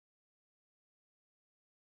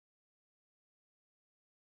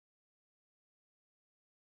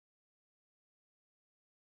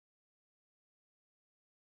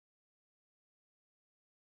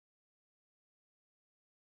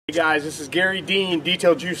Hey guys, this is Garry Dean,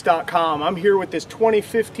 DetailJuice.com. I'm here with this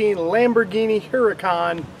 2015 Lamborghini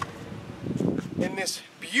Huracan in this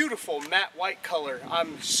beautiful matte white color.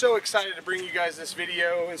 I'm so excited to bring you guys this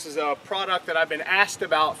video. This is a product that I've been asked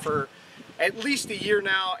about for at least a year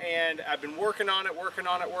now, and I've been working on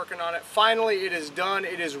it. Finally, it is done.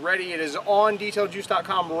 It is ready. It is on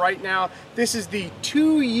DetailJuice.com right now. This is the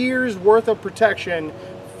 2 years worth of protection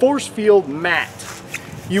force field matte.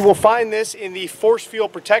 You will find this in the force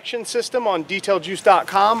field protection system on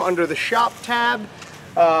DetailJuice.com under the shop tab.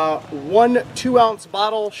 1 2-ounce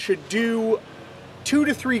bottle should do 2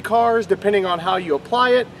 to 3 cars depending on how you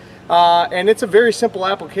apply it. And it's a very simple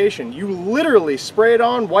application. You literally spray it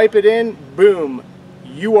on, wipe it in, boom,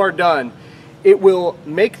 you are done. It will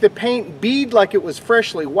make the paint bead like it was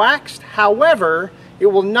freshly waxed. However, it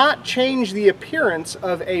will not change the appearance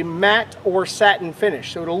of a matte or satin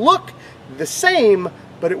finish. So it'll look the same,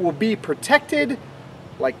 but it will be protected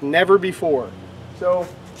like never before. So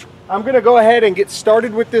I'm gonna go ahead and get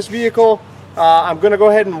started with this vehicle. I'm gonna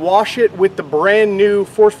go ahead and wash it with the brand new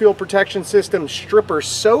Force Field Protection System Stripper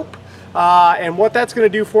Soap. And what that's gonna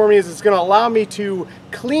do for me is it's gonna allow me to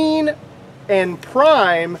clean and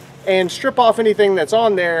prime and strip off anything that's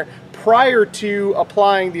on there prior to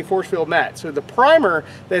applying the Force Field matte. So the primer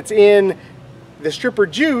that's in the Stripper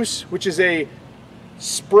Juice, which is a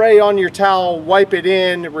spray on your towel, wipe it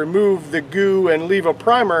in, remove the goo, and leave a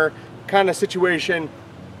primer kind of situation,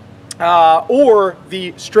 or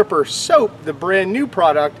the Stripper Soap, the brand new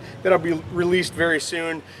product that'll be released very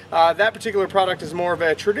soon. That particular product is more of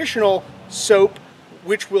a traditional soap,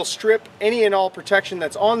 which will strip any and all protection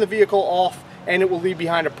that's on the vehicle off, and it will leave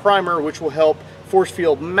behind a primer which will help Force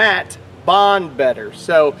Field matte bond better.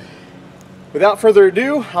 So without further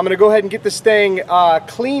ado, I'm going to go ahead and get this thing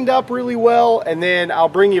cleaned up really well, and then I'll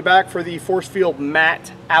bring you back for the Force Field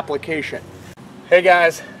matte application. Hey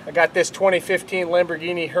guys, I got this 2015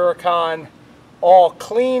 Lamborghini Huracan all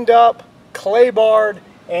cleaned up, clay barred,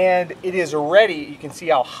 and it is ready. You can see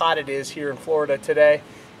how hot it is here in Florida today.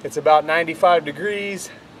 It's about 95 degrees.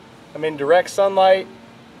 I'm in direct sunlight.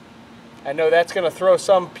 I know that's going to throw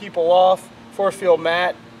some people off. Force Field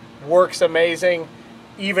matte works amazing,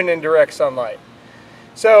 even in direct sunlight.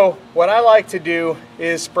 So what I like to do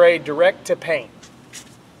is spray direct to paint.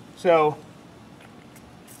 So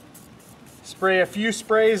spray a few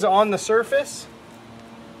sprays on the surface,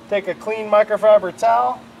 take a clean microfiber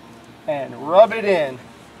towel and rub it in.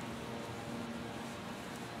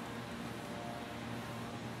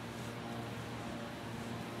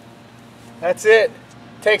 That's it.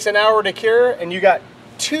 Takes an hour to cure, and you got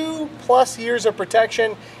 2+ years of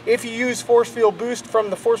protection. If you use Force Field Boost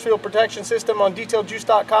from the Force Field Protection System on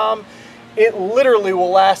DetailJuice.com, it literally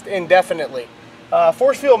will last indefinitely.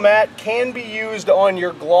 Force Field matte can be used on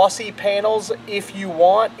your glossy panels if you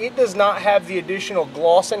want. It does not have the additional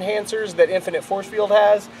gloss enhancers that Infinite Force Field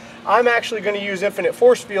has. I'm actually going to use Infinite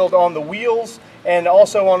Force Field on the wheels and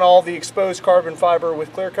also on all the exposed carbon fiber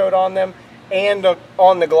with clear coat on them and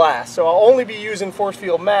on the glass. So I'll only be using Force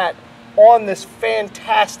Field matte on this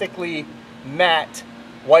fantastically matte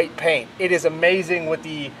white paint. It is amazing with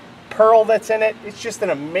the pearl that's in it. It's just an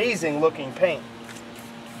amazing looking paint.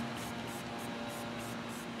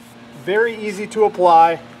 Very easy to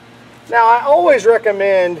apply. Now I always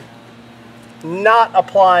recommend not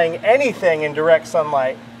applying anything in direct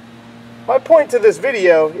sunlight. My point to this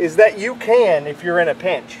video is that you can if you're in a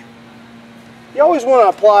pinch. You always want to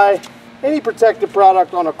apply any protective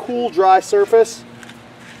product on a cool, dry surface.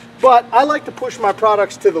 But I like to push my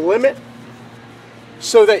products to the limit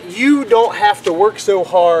so that you don't have to work so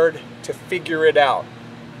hard to figure it out.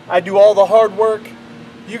 I do all the hard work.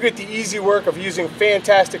 You get the easy work of using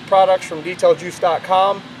fantastic products from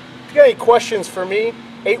DetailJuice.com. If you got any questions for me,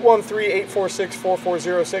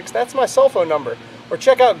 813-846-4406. That's my cell phone number. Or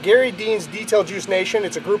check out Garry Dean's Detail Juice Nation.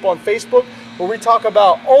 It's a group on Facebook where we talk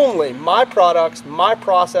about only my products, my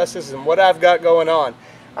processes, and what I've got going on.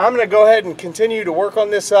 I'm going to go ahead and continue to work on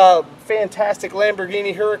this fantastic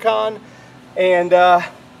Lamborghini Huracan and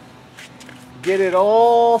get it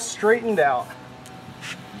all straightened out.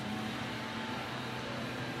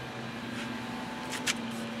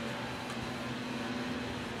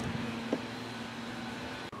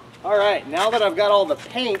 Alright, now that I've got all the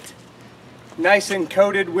paint nice and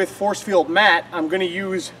coated with Force Field matte, I'm going to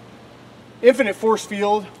use Infinite Force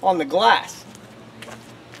Field on the glass.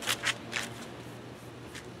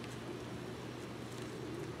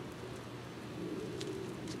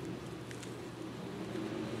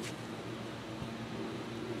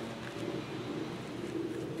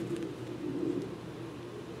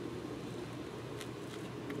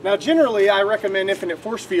 Now generally I recommend Infinite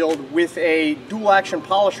Force Field with a dual action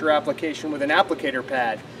polisher application with an applicator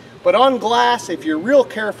pad. But on glass, if you're real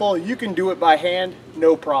careful, you can do it by hand,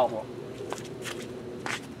 no problem.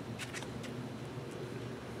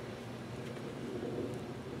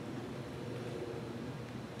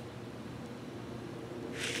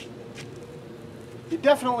 You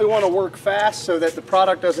definitely want to work fast so that the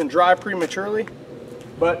product doesn't dry prematurely.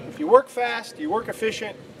 But if you work fast, you work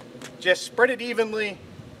efficient, just spread it evenly,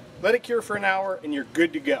 let it cure for an hour, and you're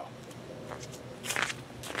good to go.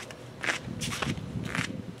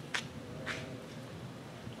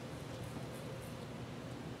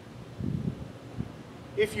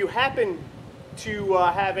 If you happen to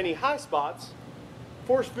have any high spots,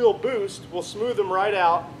 Force Field Boost will smooth them right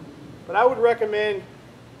out. But I would recommend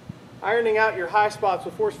ironing out your high spots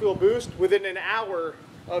with Force Field Boost within an hour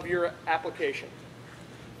of your application.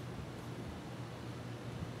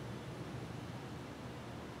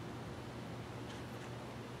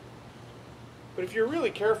 But if you're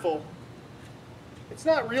really careful, it's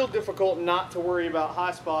not real difficult not to worry about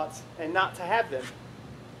high spots and not to have them.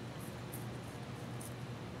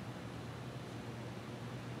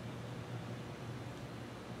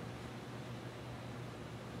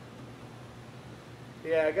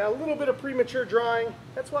 Yeah, I got a little bit of premature drying.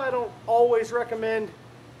 That's why I don't always recommend,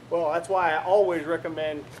 well, that's why I always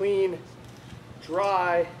recommend clean,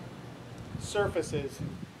 dry surfaces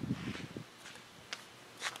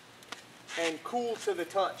and cool to the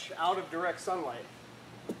touch, out of direct sunlight.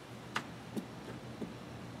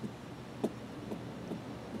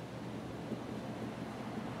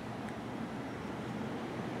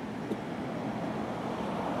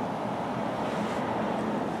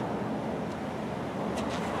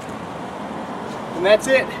 And that's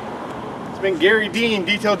it. It's been Garry Dean,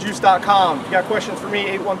 DetailJuice.com. If you got questions for me,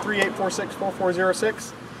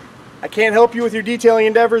 813-846-4406. I can't help you with your detailing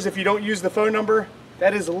endeavors if you don't use the phone number.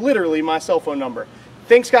 That is literally my cell phone number.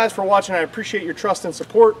 Thanks guys for watching. I appreciate your trust and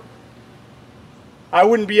support. I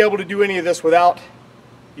wouldn't be able to do any of this without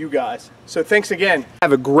you guys. So thanks again.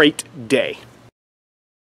 Have a great day.